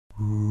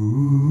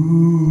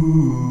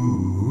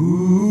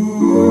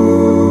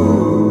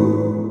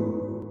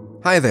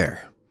Hi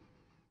there.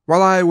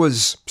 While I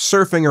was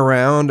surfing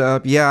around,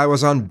 I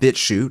was on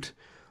BitChute,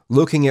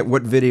 looking at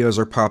what videos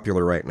are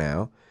popular right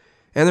now,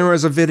 and there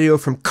was a video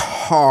from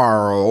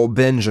Carl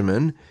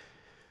Benjamin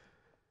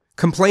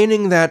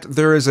complaining that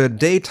there is a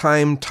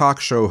daytime talk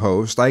show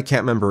host, I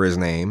can't remember his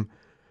name,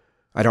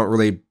 I don't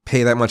really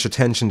pay that much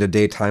attention to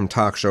daytime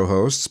talk show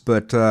hosts,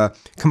 but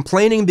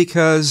complaining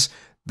because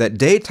that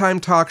daytime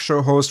talk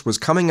show host was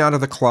coming out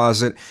of the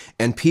closet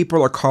and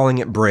people are calling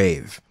it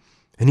brave.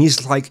 And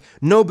he's like,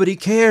 nobody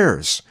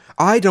cares.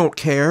 I don't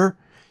care.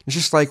 It's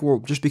just like, well,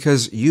 just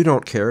because you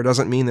don't care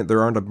doesn't mean that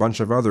there aren't a bunch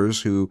of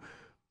others who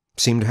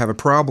seem to have a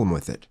problem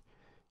with it.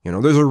 You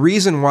know, there's a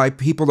reason why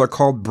people are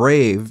called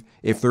brave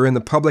if they're in the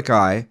public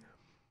eye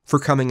for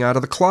coming out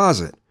of the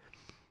closet.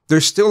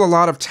 There's still a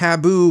lot of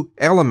taboo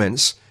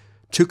elements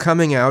to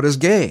coming out as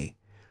gay.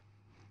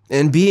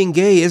 And being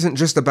gay isn't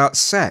just about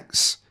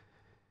sex.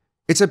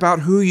 It's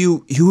about who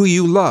you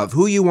love,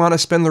 who you want to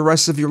spend the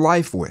rest of your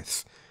life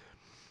with.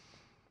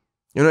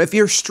 You know, if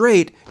you're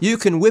straight, you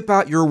can whip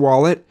out your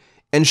wallet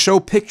and show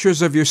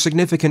pictures of your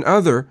significant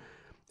other,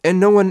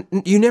 and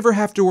you never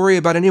have to worry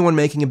about anyone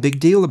making a big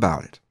deal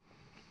about it.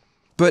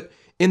 But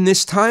in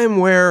this time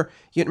where,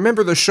 you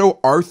remember the show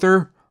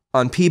Arthur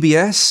on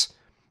PBS?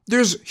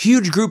 There's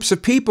huge groups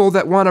of people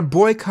that want to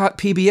boycott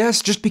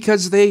PBS just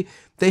because they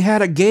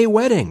had a gay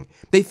wedding.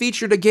 They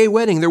featured a gay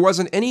wedding. There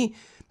wasn't any,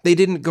 they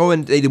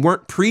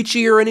weren't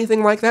preachy or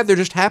anything like that. There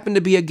just happened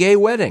to be a gay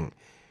wedding.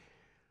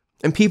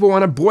 And people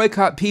want to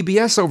boycott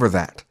PBS over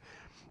that.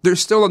 There's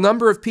still a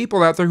number of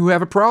people out there who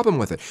have a problem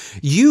with it.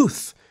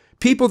 Youth,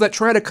 people that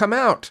try to come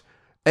out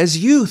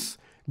as youth,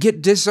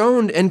 get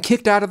disowned and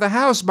kicked out of the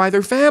house by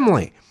their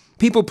family.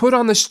 People put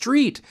on the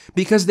street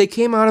because they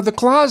came out of the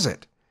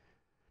closet.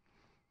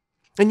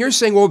 And you're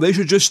saying, well, they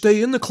should just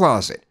stay in the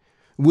closet.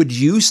 Would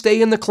you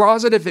stay in the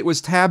closet if it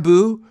was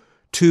taboo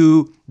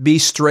to be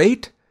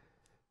straight?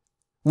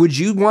 Would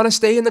you want to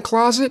stay in the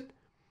closet?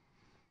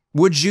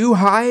 Would you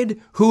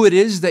hide who it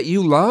is that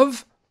you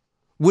love?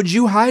 Would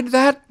you hide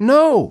that?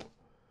 No.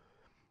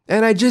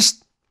 And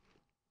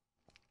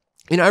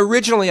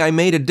originally I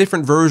made a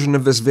different version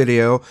of this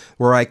video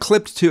where I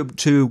clipped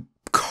to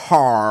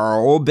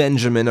Carl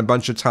Benjamin a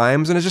bunch of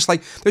times, and it's just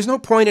like, there's no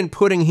point in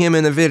putting him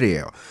in the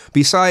video.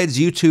 Besides,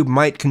 YouTube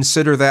might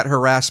consider that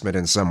harassment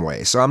in some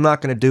way, so I'm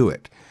not going to do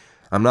it.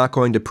 I'm not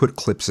going to put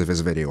clips of his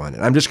video on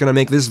it. I'm just going to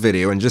make this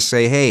video and just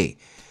say, hey,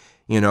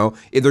 you know,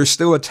 there's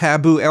still a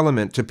taboo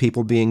element to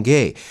people being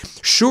gay.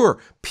 Sure,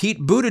 Pete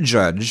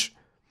Buttigieg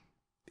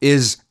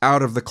is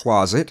out of the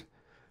closet,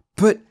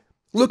 but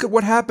look at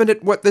what happened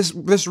at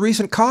this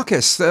recent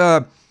caucus.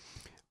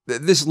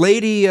 This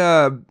lady,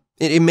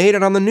 it made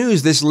it on the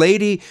news. This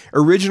lady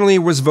originally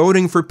was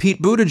voting for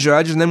Pete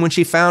Buttigieg, and then when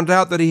she found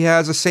out that he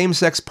has a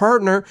same-sex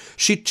partner,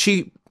 she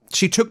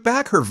took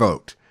back her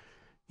vote.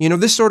 You know,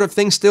 this sort of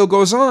thing still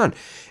goes on.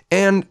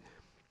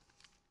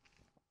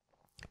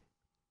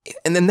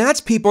 And then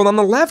that's people on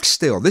the left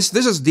still. This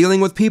is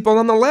dealing with people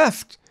on the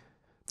left.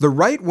 The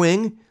right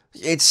wing,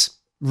 it's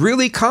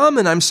really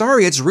common. I'm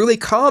sorry, it's really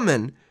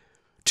common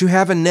to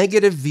have a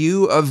negative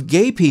view of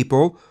gay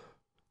people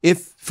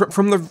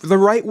from the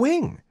right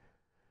wing.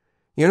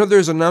 You know,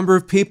 there's a number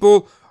of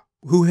people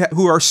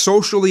who are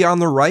socially on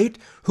the right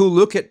who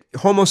look at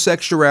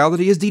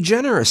homosexuality as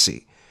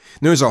degeneracy.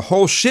 There's a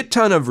whole shit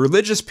ton of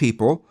religious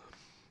people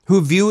who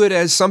view it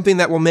as something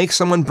that will make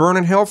someone burn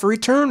in hell for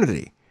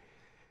eternity.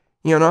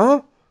 You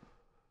know?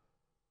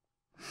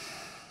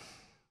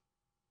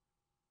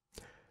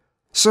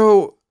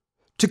 So,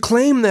 to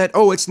claim that,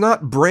 oh, it's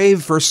not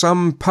brave for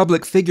some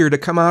public figure to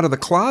come out of the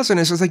closet,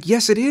 it's like,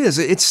 yes, it is.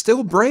 It's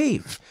still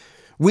brave.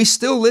 We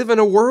still live in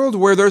a world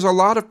where there's a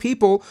lot of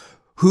people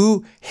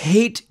who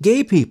hate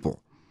gay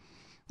people.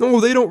 No,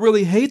 they don't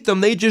really hate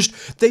them. They just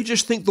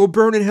think they'll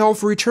burn in hell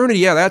for eternity.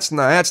 Yeah, that's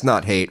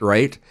not hate,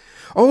 right?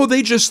 Oh,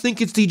 they just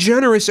think it's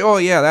degeneracy. Oh,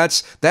 yeah,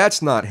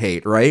 that's not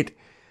hate, right?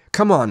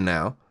 Come on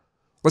now.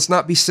 Let's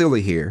not be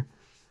silly here.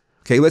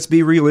 Okay, let's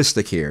be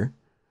realistic here.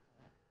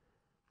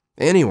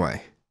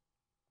 Anyway,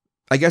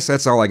 I guess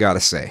that's all I gotta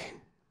say.